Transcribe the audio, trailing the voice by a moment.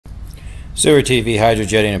Sewer TV,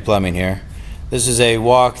 hydrojetting and plumbing here. This is a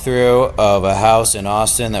walkthrough of a house in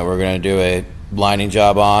Austin that we're going to do a lining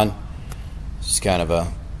job on. This is kind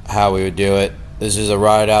of how we would do it. This is a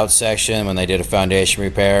rotted out section when they did a foundation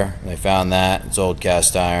repair. They found that. It's old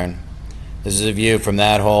cast iron. This is a view from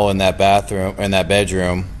that hole in that bathroom, in that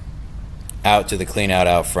bedroom, out to the clean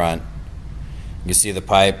out front. You can see the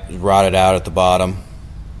pipe is rotted out at the bottom.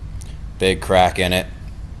 Big crack in it.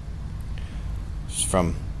 It's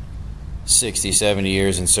from 60, 70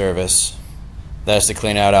 years in service. That's the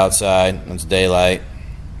clean out outside. That's daylight.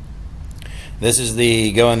 This is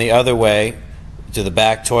the going the other way to the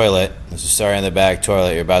back toilet. This is starting in the back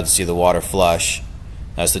toilet. You're about to see the water flush.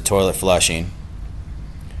 That's the toilet flushing.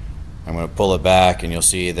 I'm going to pull it back and you'll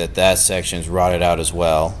see that that section is rotted out as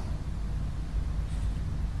well.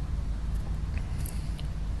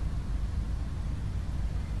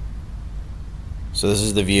 So this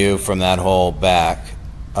is the view from that hole back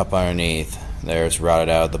up underneath. There it's rotted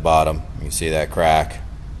out at the bottom. You can see that crack.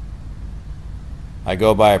 I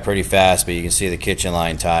go by it pretty fast, but you can see the kitchen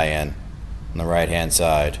line tie-in on the right hand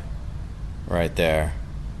side right there.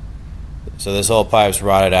 So this whole pipe's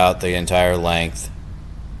rotted out the entire length.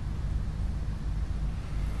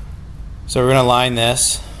 So we're going to line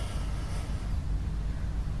this,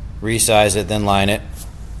 resize it, then line it.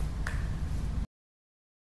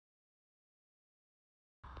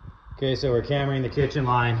 Okay, so we're cameraing the kitchen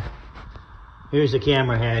line. Here's the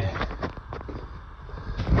camera head.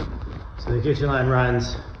 So the kitchen line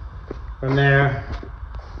runs from there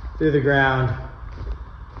through the ground,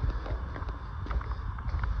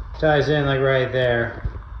 ties in like right there.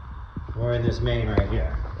 We're in this main right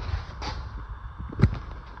here.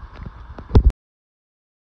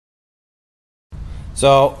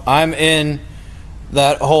 So I'm in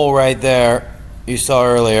that hole right there you saw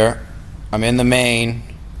earlier. I'm in the main.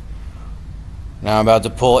 Now I'm about to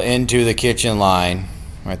pull into the kitchen line.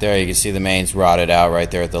 Right there you can see the main's rotted out right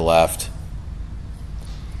there at the left.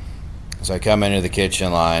 As I come into the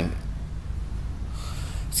kitchen line,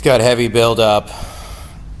 it's got heavy buildup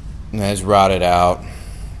and it's rotted out.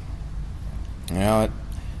 You know,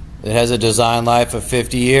 it has a design life of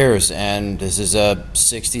 50 years and this is a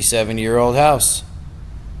 67-year-old house.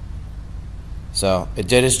 So it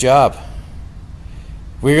did its job.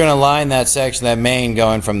 We're going to line that section, that main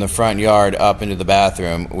going from the front yard up into the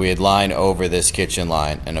bathroom. We'd line over this kitchen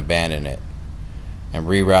line and abandon it and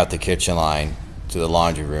reroute the kitchen line to the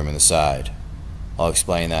laundry room in the side. I'll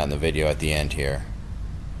explain that in the video at the end here.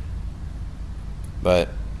 But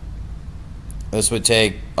this would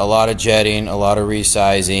take a lot of jetting, a lot of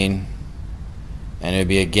resizing, and it would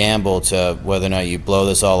be a gamble to whether or not you blow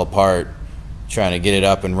this all apart trying to get it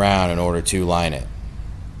up and round in order to line it,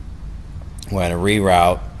 when a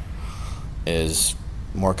reroute is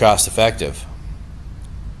more cost effective.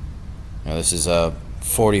 Now this is a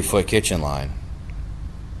 40-foot kitchen line.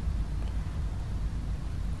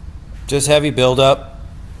 Just heavy buildup,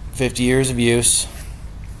 50 years of use.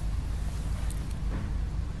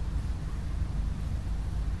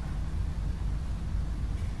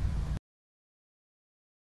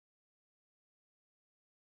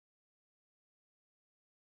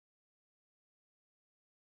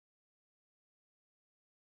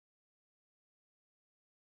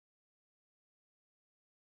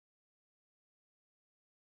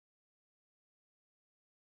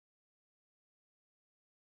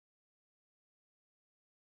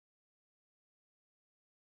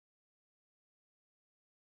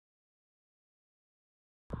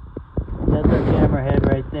 That's our camera head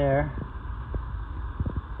right there.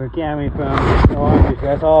 We're cameraing from the laundry, so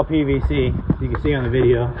that's all PVC, as you can see on the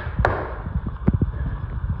video.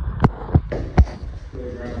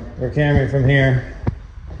 We're cameraing from here.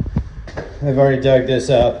 I've already dug this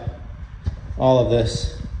up, all of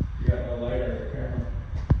this. You got no light on your camera.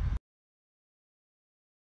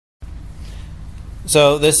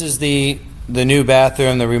 So this is the new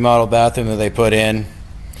bathroom, the remodeled bathroom that they put in.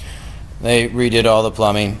 They redid all the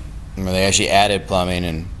plumbing. They actually added plumbing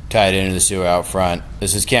and tied it into the sewer out front.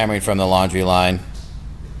 This is cameraing from the laundry line.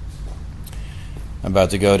 I'm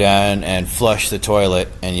about to go down and flush the toilet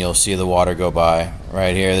and you'll see the water go by.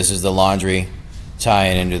 Right here, this is the laundry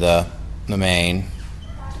tying into the main.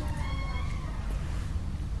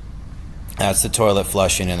 That's the toilet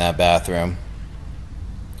flushing in that bathroom.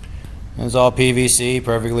 It's all PVC,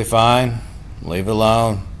 perfectly fine. Leave it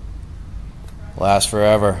alone. Lasts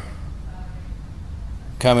forever.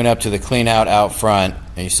 Coming up to the clean out front,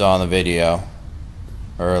 and you saw in the video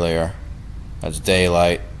earlier. That's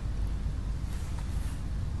daylight.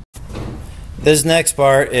 This next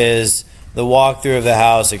part is the walkthrough of the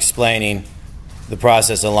house explaining the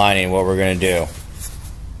process of lining, what we're going to do.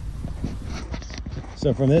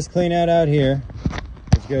 So from this clean out here,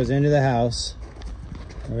 which goes into the house,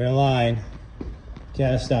 we're going to line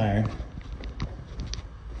cast iron.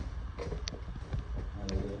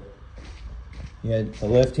 You had a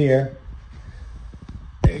lift here.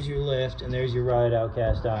 There's your lift, and there's your rotted out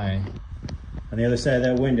cast iron. On the other side of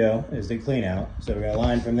that window is the clean out. So we're going to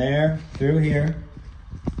line from there through here,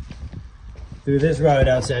 through this rotted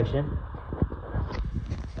out section,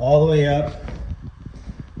 all the way up.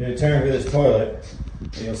 I'm going to turn for this toilet,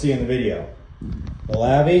 and you'll see in the video. The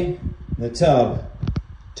lavvy, the tub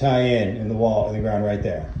tie in the wall, in the ground right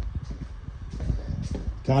there.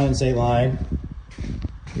 Condensate line,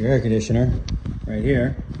 your air conditioner, right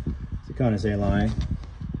here. It's the condensate line.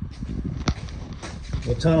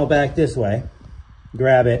 We'll tunnel back this way,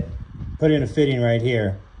 grab it, put in a fitting right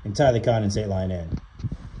here, and tie the condensate line in.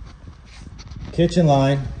 Kitchen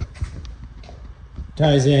line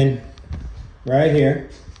ties in right here.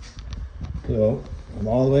 So I'm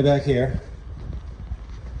all the way back here.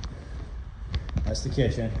 That's the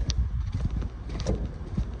kitchen.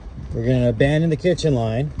 We're going to abandon the kitchen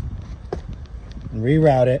line and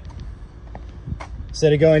reroute it.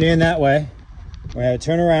 Instead of going in that way, we're going to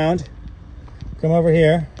turn around, come over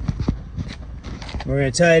here. We're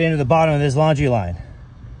going to tie it into the bottom of this laundry line.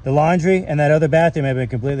 The laundry and that other bathroom have been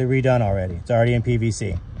completely redone already. It's already in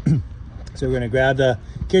PVC. So we're going to grab the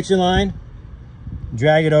kitchen line,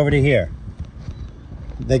 drag it over to here.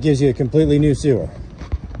 That gives you a completely new sewer.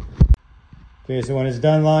 Okay, so when it's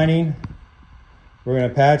done lining, we're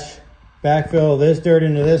going to backfill this dirt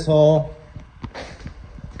into this hole,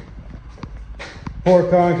 pour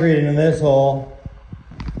concrete into this hole,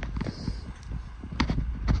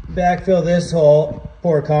 backfill this hole,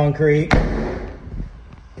 pour concrete,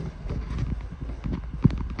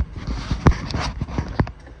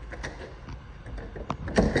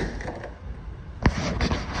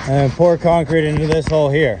 and pour concrete into this hole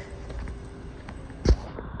here.